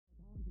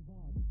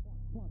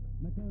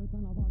करता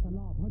ना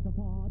वार्तालाप, हर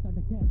दफा आता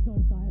डकैत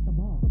करता है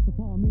तबाह। सब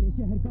सफा मेरे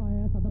शहर का है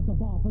ऐसा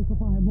दबदबा,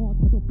 फलसफा है मौत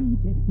हटो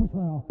पीछे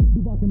मशवरा।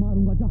 डुबा के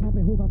मारूंगा जहाँ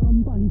पे होगा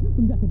कम पानी,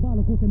 तुम जैसे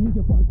बालकों से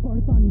मुझे फर्क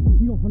पड़ता नहीं।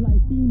 हीरो फॉर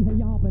लाइफ टीम है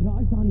यहाँ पे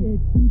राजधानी,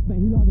 एक चीख में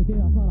हिला दे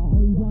तेरा सारा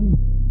हल्द्वानी,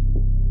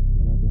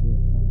 हिला दे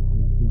तेरा सारा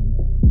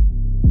हल्द्वानी।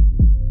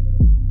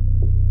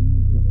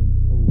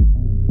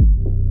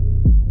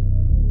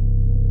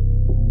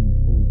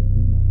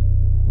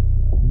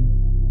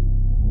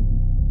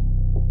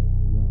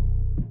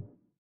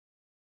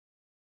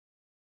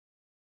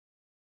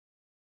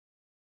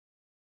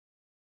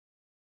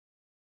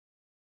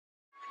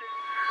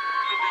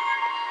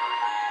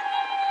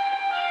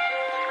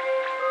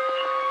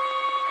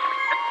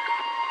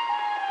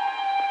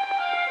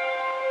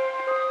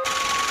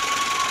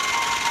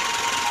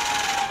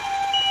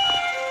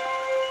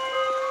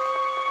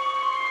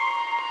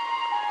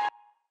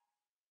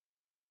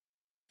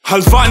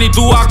 हल्द्वानी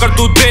तू आकर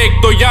तू देख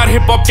तो यार,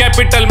 हिप हॉप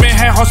कैपिटल में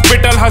है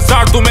हॉस्पिटल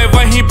हजार, तुम्हें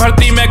वहीं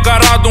भर्ती मैं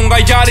करा दूंगा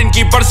यार।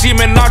 इनकी बरसी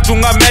में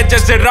नाचूंगा मैं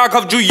जैसे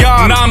राघव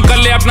जुयाल। नाम कर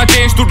ले अपना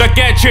चेंज तू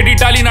डकैत शैडी,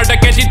 डाली ना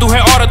डकैती तू है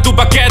औरत तू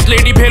बकैत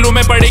लेडी। भेलों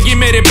में पड़ेगी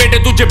मेरे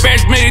बेटे तुझे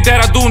बैठ, मेरी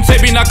देहरादून से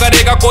भी ना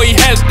करेगा कोई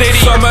हेल्प तेरी।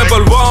 समय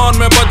बलवान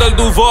मैं बदल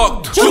दूं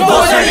वक्त, चुप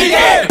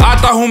भोसडीके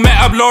आता हूँ मैं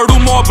अब लौड़ू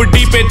मॉब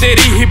डी पे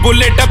तेरी ही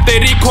बुलेट अब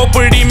तेरी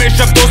खोपड़ी में।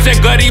 शब्दों से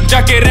गरीब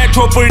जाके रह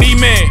झोपड़ी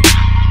में।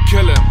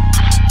 Kill him,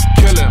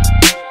 kill him,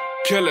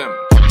 kill him।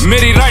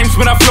 मेरी राइम्स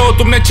मेरा फ्लो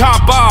तुमने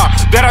छापा,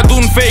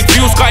 देहरादून फेक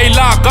व्यूज का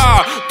इलाका।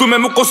 तुम्हें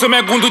मुक्कों से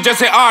मैं गूंदू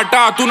जैसे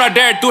आटा, तू ना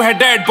डेड तू है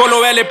डेड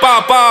बोलो वेले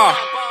पापा।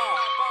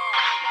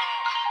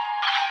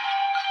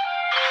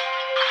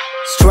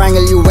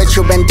 Strangle you with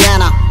your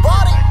bandana,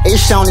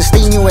 H-Town is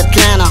the new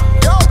Atlanta.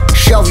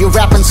 Shove your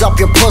weapons up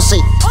your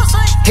pussy,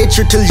 hit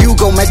you till you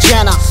go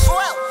Magenta.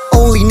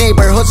 Only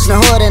neighborhoods in the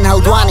hood in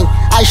Haldwani.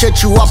 I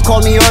shut you up,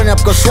 call me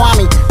Arnab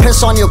Goswami.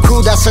 Piss on your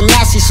crew, that's a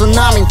nasty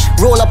tsunami.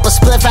 Roll up a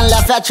spliff and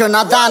laugh at your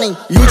Nadani.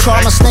 You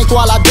charm a snake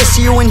while I diss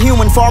you in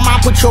human form. I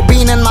put your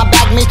bean in my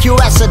bag, make you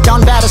acid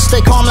down. Better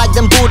stay calm like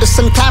them Buddhists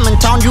in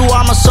Clementown. You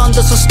are my son,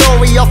 this is a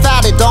story of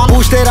added on.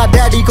 Push tera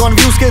daddy,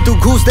 confused ke tu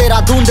ghoos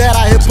tera doon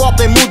tera hip hop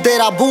pe mood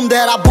tera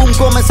boom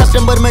ko main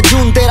September mein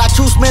June tera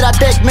choose mera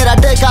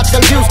deck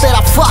aajkal views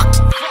tera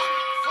fuck.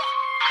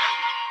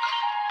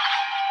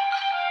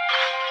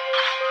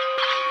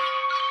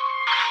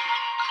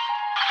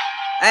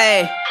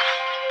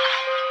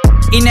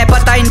 इन्हें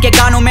पता इनके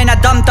गानों में ना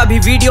दम, तभी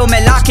video में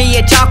लाके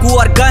ये चाकू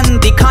और गन।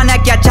 दिखाना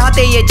क्या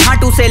चाहते ये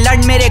झांटू से लड़,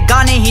 मेरे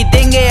गाने ही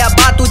देंगे अब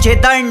आ तुझे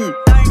दंड।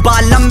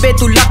 बाल लंबे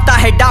तू लगता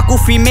है डाकू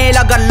फीमेल,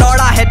 अगर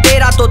लौड़ा है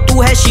तेरा तो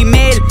तू है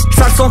शीमेल।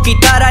 सरसों की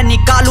तरह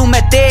निकालू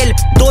मैं तेल,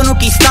 दोनों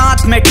की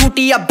साथ में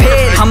टूटी अब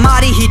भेल।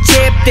 हमारी ही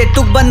चेप ते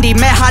तुकबंदी,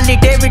 मैं हार्ली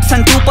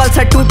डेविडसन 2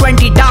 पल्सर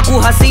 220 डाकू।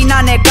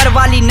 हसीना ने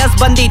करवाली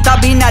नसबंदी,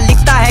 तभी ना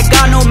लिखता है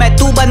गानों में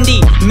तू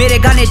बंदी। मेरे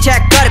गाने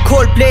चेक कर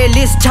खोल प्ले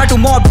लिस्ट, छठू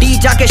मॉब डी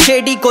जाके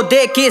शेडी को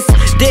देख किस।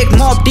 देख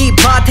मॉब डी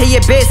बात है ये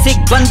बेसिक,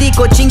 बंदी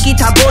को चिंकी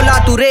था बोला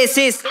तू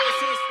racist.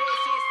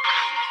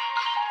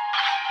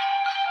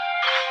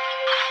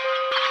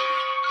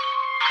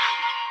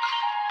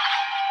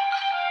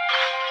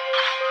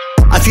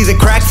 I see the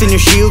cracks in your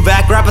shield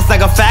back, rappers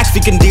like a fax,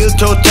 you can deal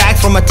toe tax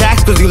from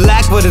attacks cause you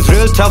lack what is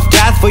real. Tough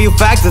task for you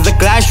facts, there's a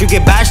clash, you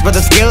get bashed by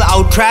the skill.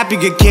 Out trap, you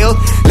get killed.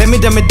 Let me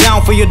dumb it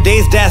down for your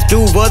days dash, 2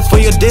 words for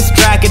your diss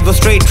track, it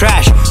was straight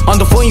trash. On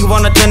the phone you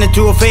wanna turn it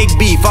to a fake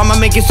beef, I'ma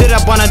make you sit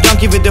up on a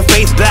donkey with your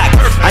face black.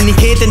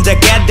 Aniket and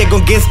Dakait, they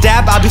gon' get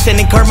stabbed, I'll be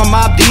sending karma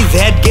mob, these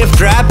head gift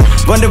wrap.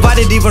 Wonder why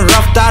did even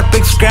rough thought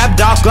pick scrap,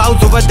 dark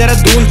clouds over there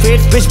are doing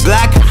fades pitch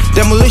black.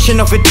 Demolition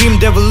of a team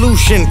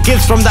devolution,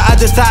 kids from the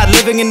other side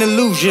living in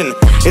illusion.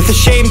 It's a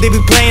shame they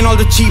be playing all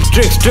the cheap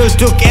tricks, still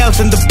took L's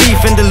in the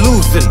beef and the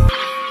losing.